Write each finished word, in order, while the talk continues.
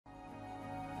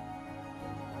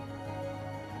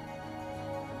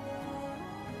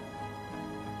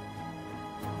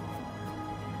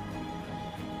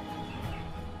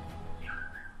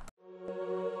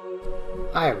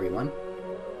Hi everyone,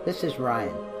 this is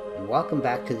Ryan, and welcome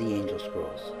back to the Angel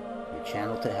Scrolls, your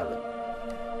channel to heaven.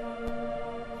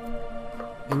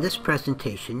 In this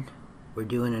presentation, we're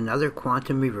doing another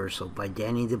quantum reversal by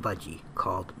Danny the Budgie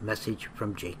called Message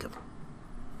from Jacob.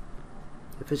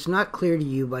 If it's not clear to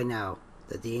you by now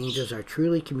that the angels are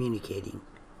truly communicating,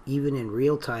 even in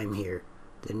real time here,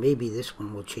 then maybe this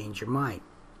one will change your mind.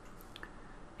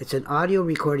 It's an audio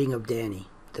recording of Danny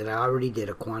that I already did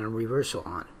a quantum reversal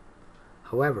on.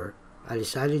 However, I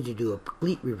decided to do a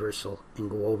complete reversal and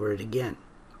go over it again.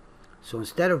 So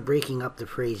instead of breaking up the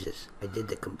phrases, I did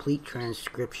the complete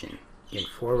transcription in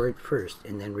forward first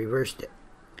and then reversed it.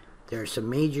 There are some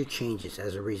major changes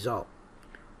as a result.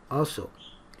 Also,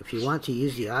 if you want to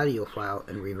use the audio file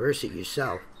and reverse it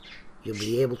yourself, you'll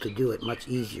be able to do it much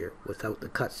easier without the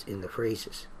cuts in the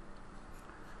phrases.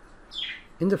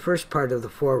 In the first part of the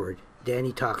forward,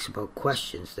 Danny talks about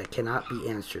questions that cannot be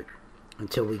answered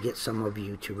until we get some of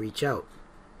you to reach out.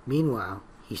 Meanwhile,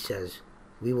 he says,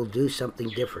 we will do something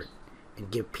different and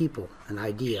give people an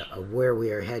idea of where we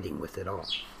are heading with it all.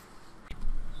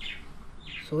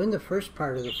 So in the first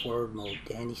part of the forward mode,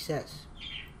 Danny says,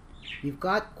 you've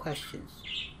got questions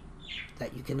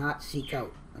that you cannot seek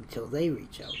out until they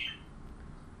reach out.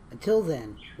 Until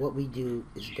then, what we do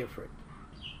is different.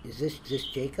 Is this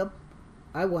Jacob?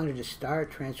 I wanted to start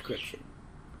transcription.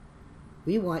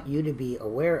 We want you to be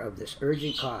aware of this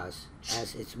urgent cause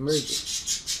as it's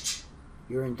emerging.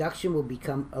 Your induction will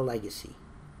become a legacy.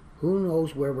 Who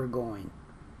knows where we're going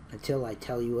until I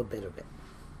tell you a bit of it.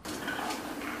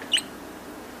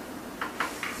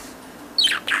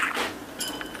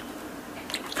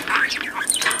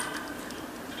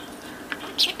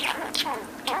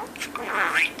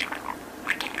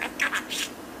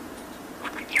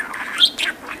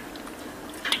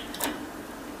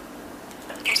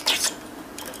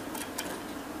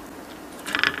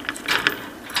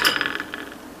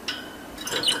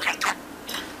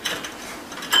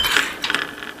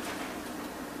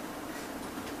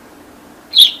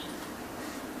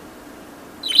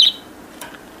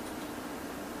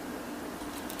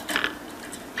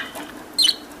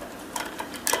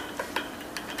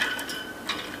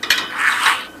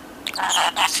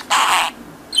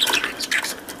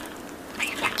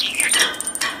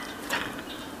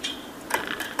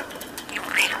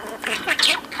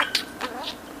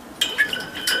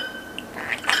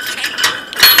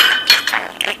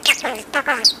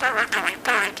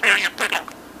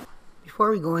 Before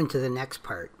we go into the next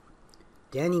part,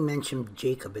 Danny mentioned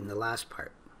Jacob in the last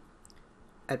part.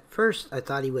 At first, I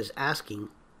thought he was asking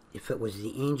if it was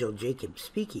the angel Jacob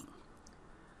speaking.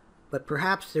 But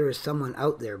perhaps there is someone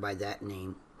out there by that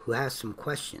name who has some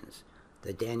questions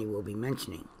that Danny will be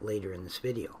mentioning later in this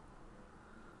video.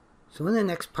 So in the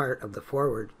next part of the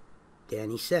forward,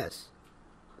 Danny says,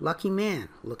 lucky man,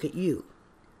 look at you.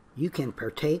 You can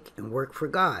partake and work for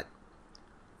God.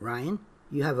 Ryan,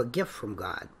 you have a gift from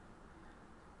God.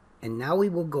 And now we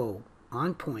will go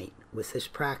on point with this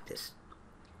practice.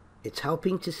 It's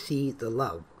helping to see the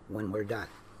love when we're done.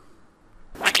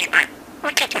 Pick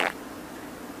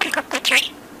up the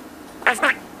tree. Look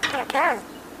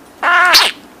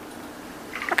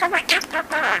at my gift of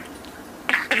God.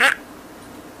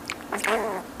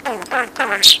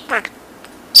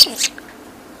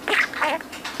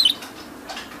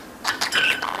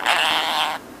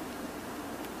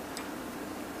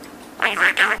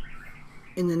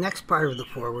 In the next part of the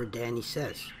forward, Danny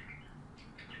says,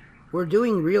 we're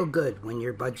doing real good when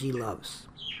your budgie loves.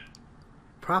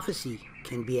 Prophecy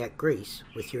can be at grace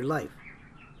with your life.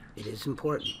 It is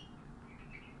important.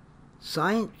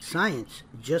 Science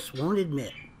just won't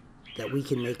admit that we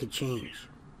can make a change.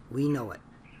 We know it.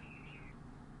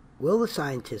 Will the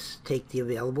scientists take the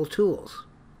available tools?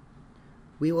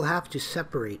 We will have to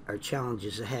separate our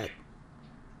challenges ahead.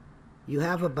 You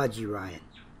have a budgie, Ryan,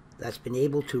 that's been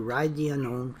able to ride the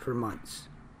unknown for months.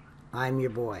 I'm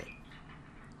your boy.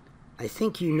 I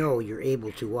think you know you're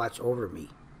able to watch over me.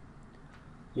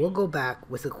 We'll go back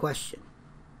with a question.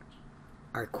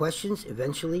 Are questions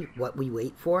eventually what we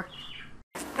wait for?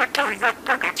 We're going up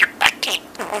at your partake.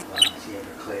 See if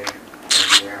they're clear.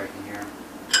 There, I can hear them.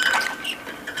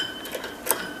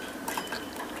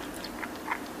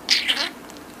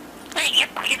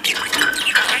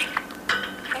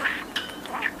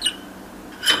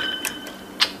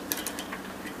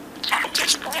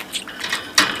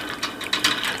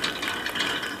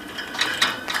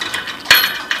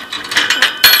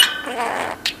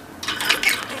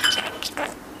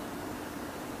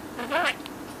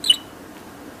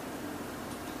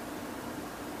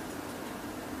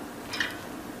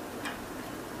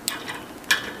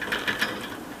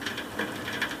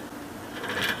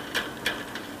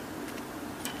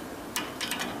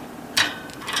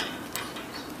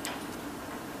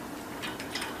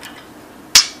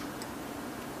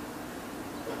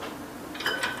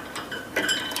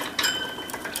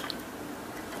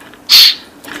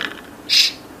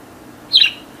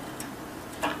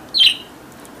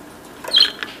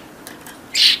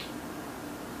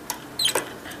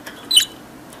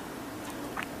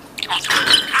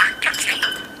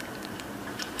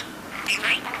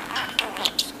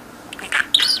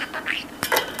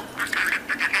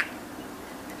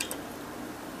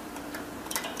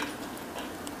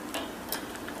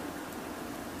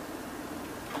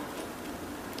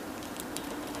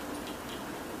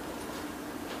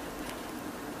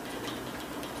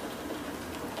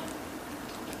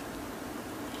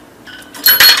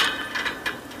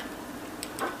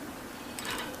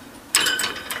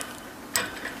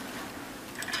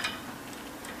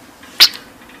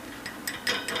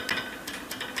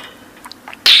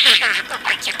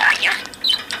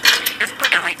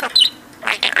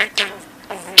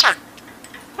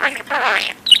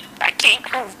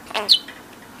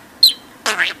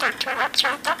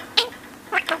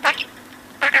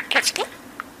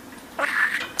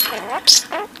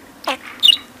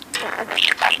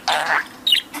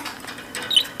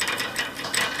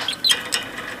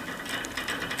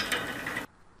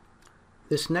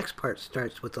 This next part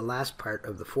starts with the last part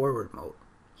of the forward mode.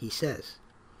 He says,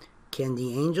 "Can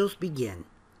the angels begin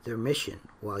their mission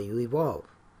while you evolve?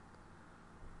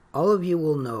 All of you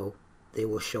will know, they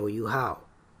will show you how.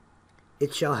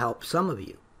 It shall help some of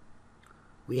you.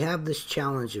 We have this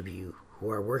challenge of you who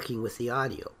are working with the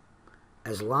audio.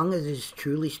 As long as it is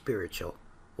truly spiritual,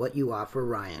 what you offer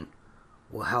Ryan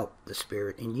will help the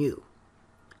spirit in you.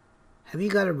 Have you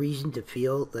got a reason to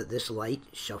feel that this light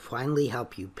shall finally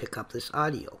help you pick up this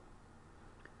audio?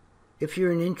 If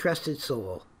you're an interested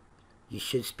soul, you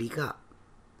should speak up.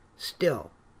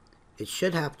 Still, it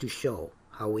should have to show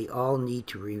how we all need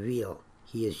to reveal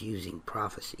he is using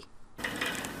prophecy."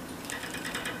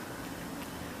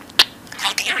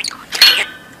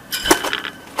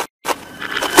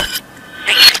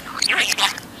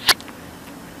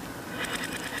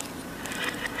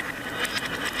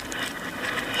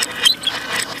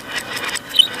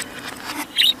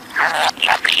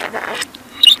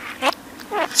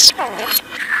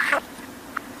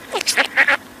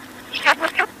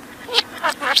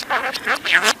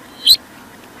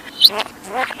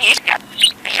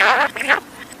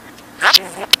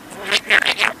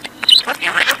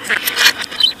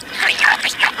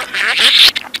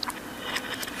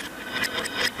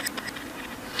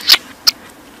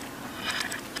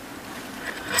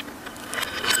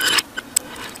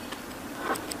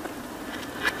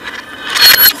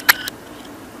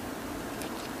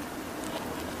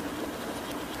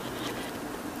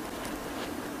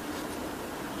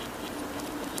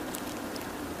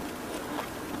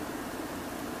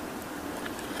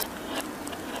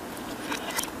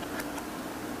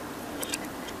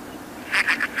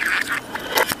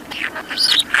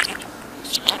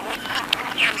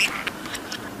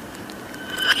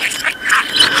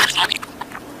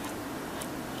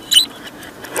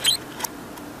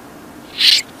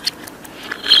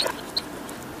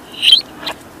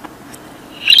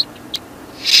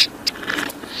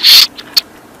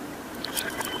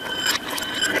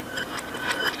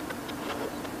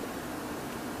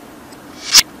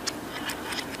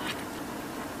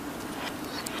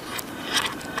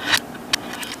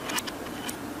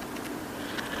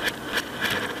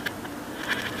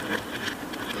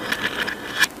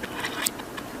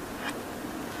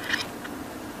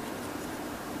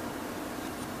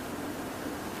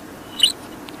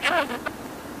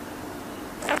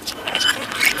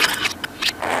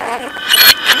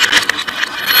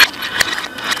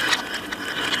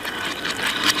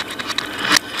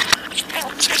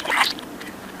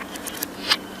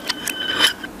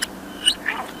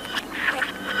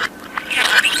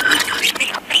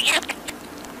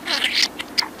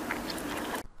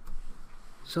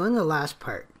 So in the last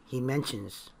part, he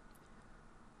mentions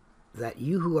that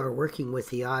you who are working with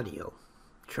the audio,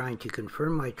 trying to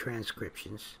confirm my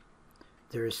transcriptions,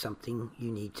 there is something you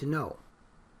need to know.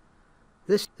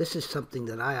 This is something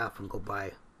that I often go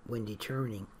by when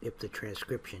determining if the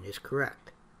transcription is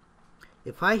correct.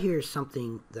 If I hear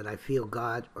something that I feel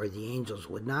God or the angels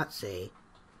would not say,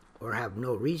 or have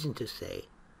no reason to say,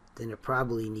 then it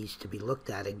probably needs to be looked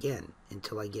at again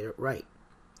until I get it right.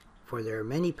 For there are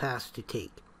many paths to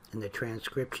take in the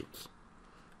transcriptions,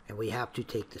 and we have to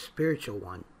take the spiritual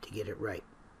one to get it right,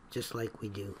 just like we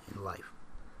do in life.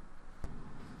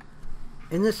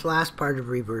 In this last part of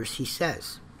reverse, he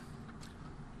says,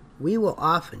 "We will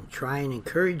often try and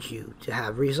encourage you to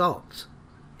have results,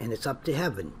 and it's up to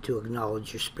heaven to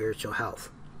acknowledge your spiritual health.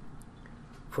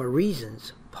 For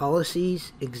reasons,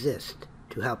 policies exist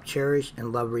to help cherish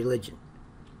and love religion.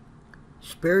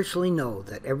 Spiritually know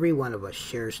that every one of us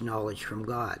shares knowledge from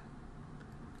God.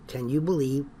 Can you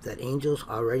believe that angels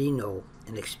already know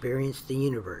and experience the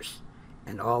universe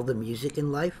and all the music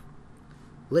in life?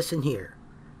 Listen here.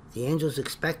 The angels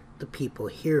expect the people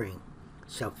hearing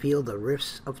shall feel the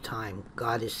rifts of time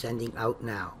God is sending out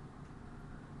now.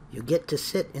 You get to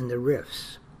sit in the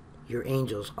rifts your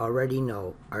angels already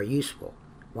know are useful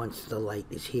once the light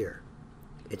is here.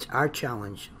 It's our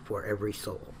challenge for every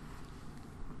soul."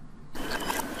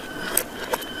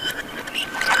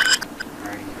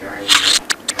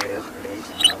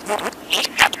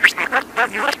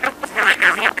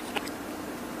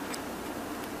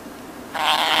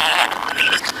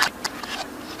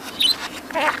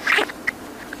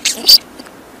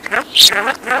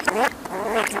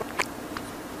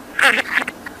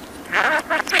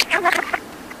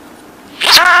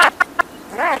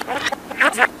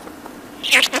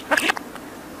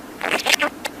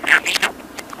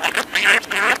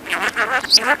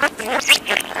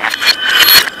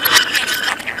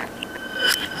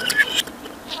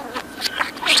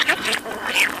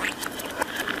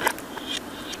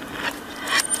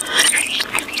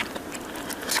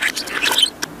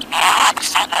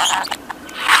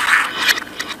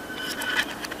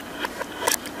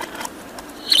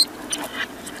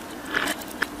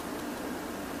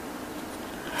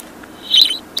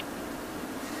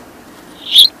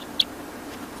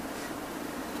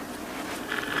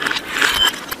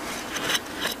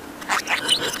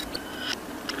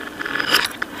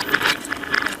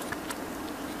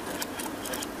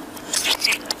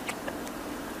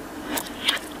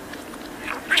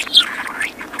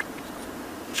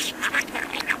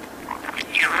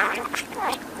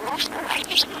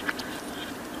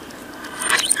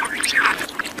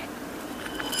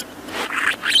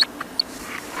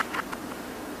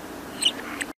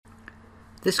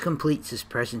 This completes this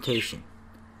presentation.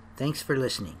 Thanks for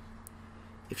listening.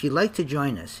 If you'd like to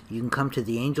join us, you can come to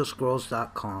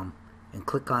theangelscrolls.com and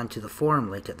click on to the forum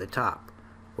link at the top,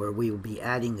 where we will be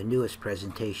adding the newest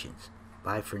presentations.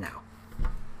 Bye for now.